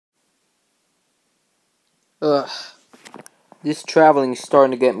Ugh, this traveling is starting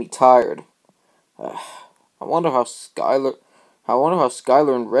to get me tired. Ugh, I wonder how Skylar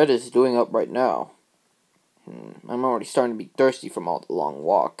and Red is doing up right now. I'm already starting to be thirsty from all the long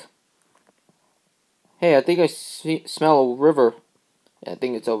walk. Hey, I think I smell a river. Yeah, I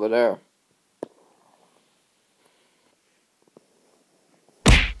think it's over there.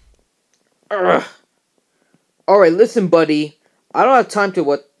 Ugh. Alright, listen, buddy. I don't have time to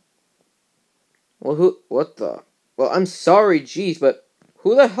what... Well, what the... Well, I'm sorry, jeez, but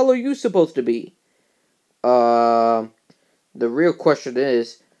who the hell are you supposed to be? The real question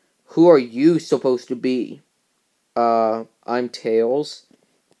is, who are you supposed to be? I'm Tails.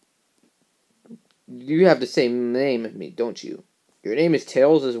 You have the same name as me, don't you? Your name is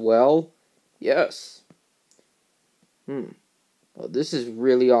Tails as well? Yes. Well, this is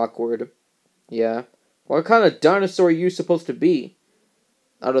really awkward. Yeah. What kind of dinosaur are you supposed to be?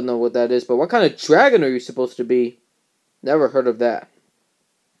 I don't know what that is, but what kind of dragon are you supposed to be? Never heard of that.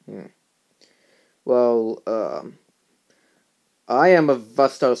 Well, I am a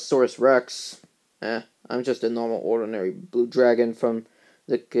Vastasaurus Rex. I'm just a normal, ordinary blue dragon from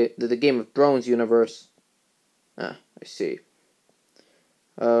the Game of Thrones universe. I see.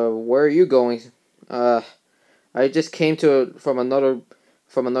 Where are you going? I just came from another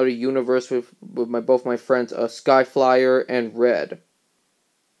universe with both my friends, Skyflyer and Red.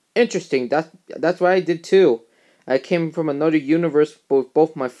 Interesting. That's what I did too. I came from another universe with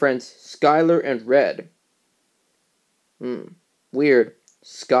both my friends, Skylar and Red. Weird.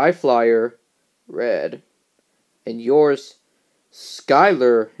 Skyflyer, Red. And yours,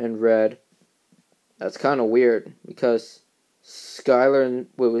 Skylar and Red. That's kind of weird, because Skylar and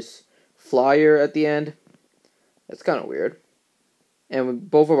was Flyer at the end. That's kind of weird. And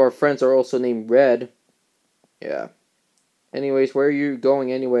both of our friends are also named Red. Yeah. Anyways, where are you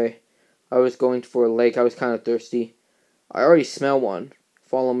going anyway? I was going for a lake. I was kind of thirsty. I already smell one.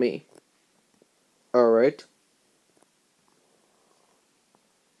 Follow me. Alright.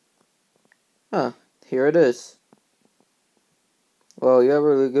 Huh. Here it is. Well, you have a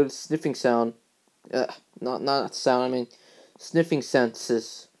really good sniffing sound. Not sound, I mean sniffing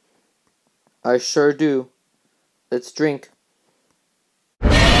senses. I sure do. Let's drink.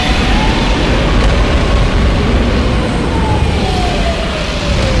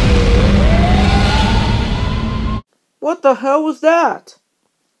 What the hell was that?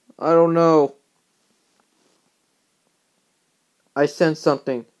 I don't know. I sense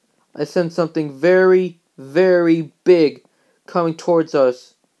something. I sense something very, very big coming towards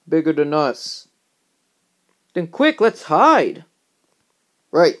us. Bigger than us. Then quick, let's hide.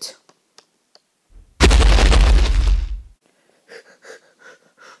 Right.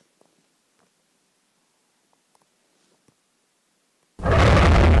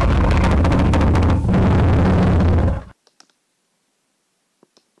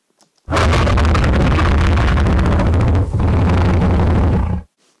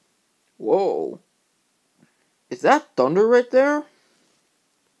 Whoa. Is that thunder right there?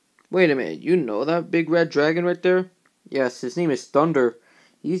 Wait a minute, you know that big red dragon right there? Yes, his name is Thunder.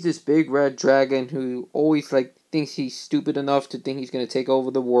 He's this big red dragon who always thinks he's stupid enough to think he's gonna take over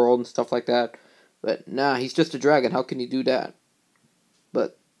the world and stuff like that. But nah, he's just a dragon. How can he do that?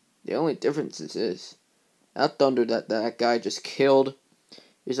 But the only difference is that thunder that guy just killed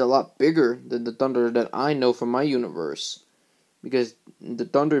is a lot bigger than the thunder that I know from my universe. Because the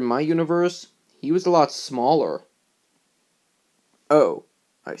thunder in my universe, he was a lot smaller. Oh,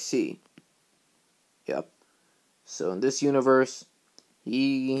 I see. Yep. So in this universe,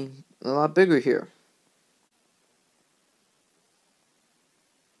 he a lot bigger here.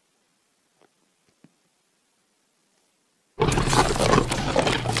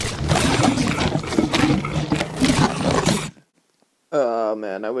 Oh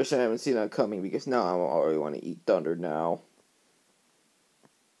man, I wish I haven't seen that coming, because now I already want to eat thunder now.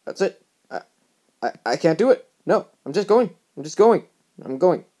 That's it. I can't do it. No, I'm just going. I'm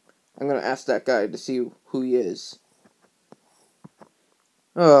going. I'm gonna ask that guy to see who he is.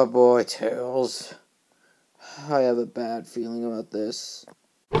 Oh boy, Tails. I have a bad feeling about this.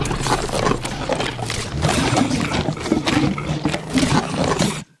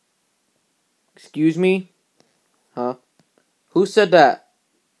 Excuse me? Huh? Who said that?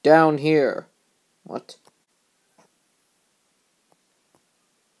 Down here. What?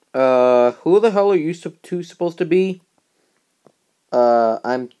 Who the hell are you supposed to be?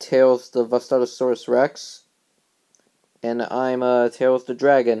 I'm Tails the Vastasaurus Rex. And I'm, Tails the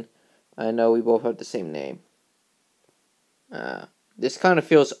Dragon. I know we both have the same name. This kind of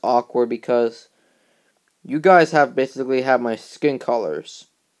feels awkward because you guys basically have my skin colors.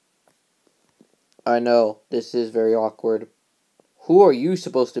 I know, this is very awkward. Who are you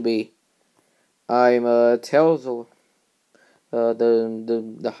supposed to be? I'm Tailzilla,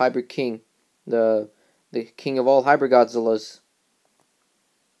 the hybrid king, the the king of all hybrid Godzillas.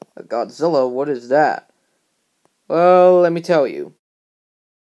 A Godzilla? What is that? Well, let me tell you.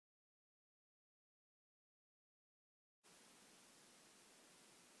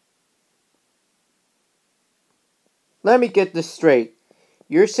 Let me get this straight.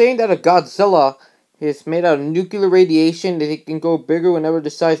 You're saying that a Godzilla is made out of nuclear radiation that it can go bigger whenever it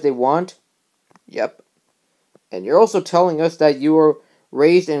decides they want? Yep. And you're also telling us that you were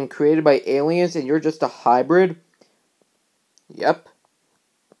raised and created by aliens and you're just a hybrid? Yep.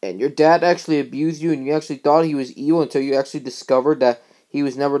 And your dad actually abused you and you actually thought he was evil until you actually discovered that he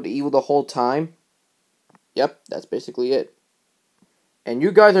was never evil the whole time? Yep, that's basically it. And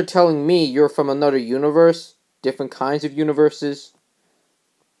you guys are telling me you're from another universe? Different kinds of universes?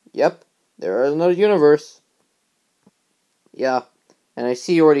 Yep, there is another universe. Yeah, and I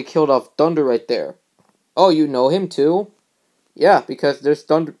see you already killed off Thunder right there. Oh, you know him too? Yeah, because there's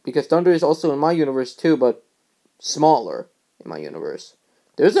Thunder. Because Thunder is also in my universe too, but smaller in my universe.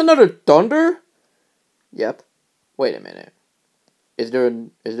 There's another Thunder? Yep. Wait a minute. Is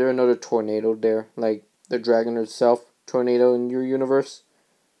there another tornado there, like the dragon herself, tornado in your universe?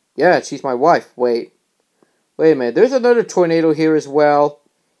 Yeah, she's my wife. Wait a minute. There's another tornado here as well.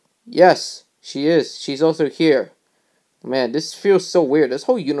 Yes, she is. She's also here. Man, this feels so weird. This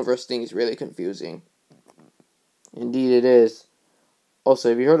whole universe thing is really confusing. Indeed it is. Also,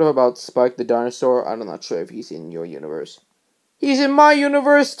 have you heard about Spike the dinosaur? I'm not sure if he's in your universe. He's in my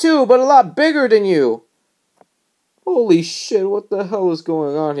universe too, but a lot bigger than you. Holy shit, what the hell is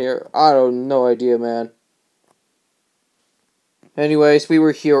going on here? I don't no idea, man. Anyways, we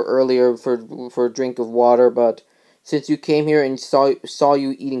were here earlier for a drink of water, but since you came here and saw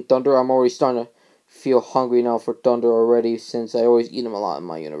you eating Thunder, I'm already starting to feel hungry now for Thunder already, since I always eat him a lot in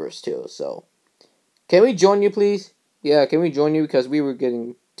my universe too, so. Can we join you, please? Yeah, can we join you? Because we were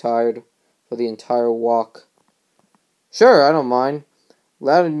getting tired for the entire walk. Sure, I don't mind.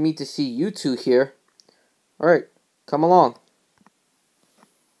 Glad me to see you two here. Alright, come along.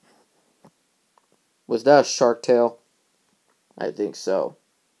 Was that a shark tail? I think so.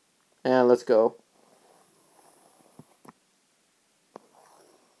 And let's go.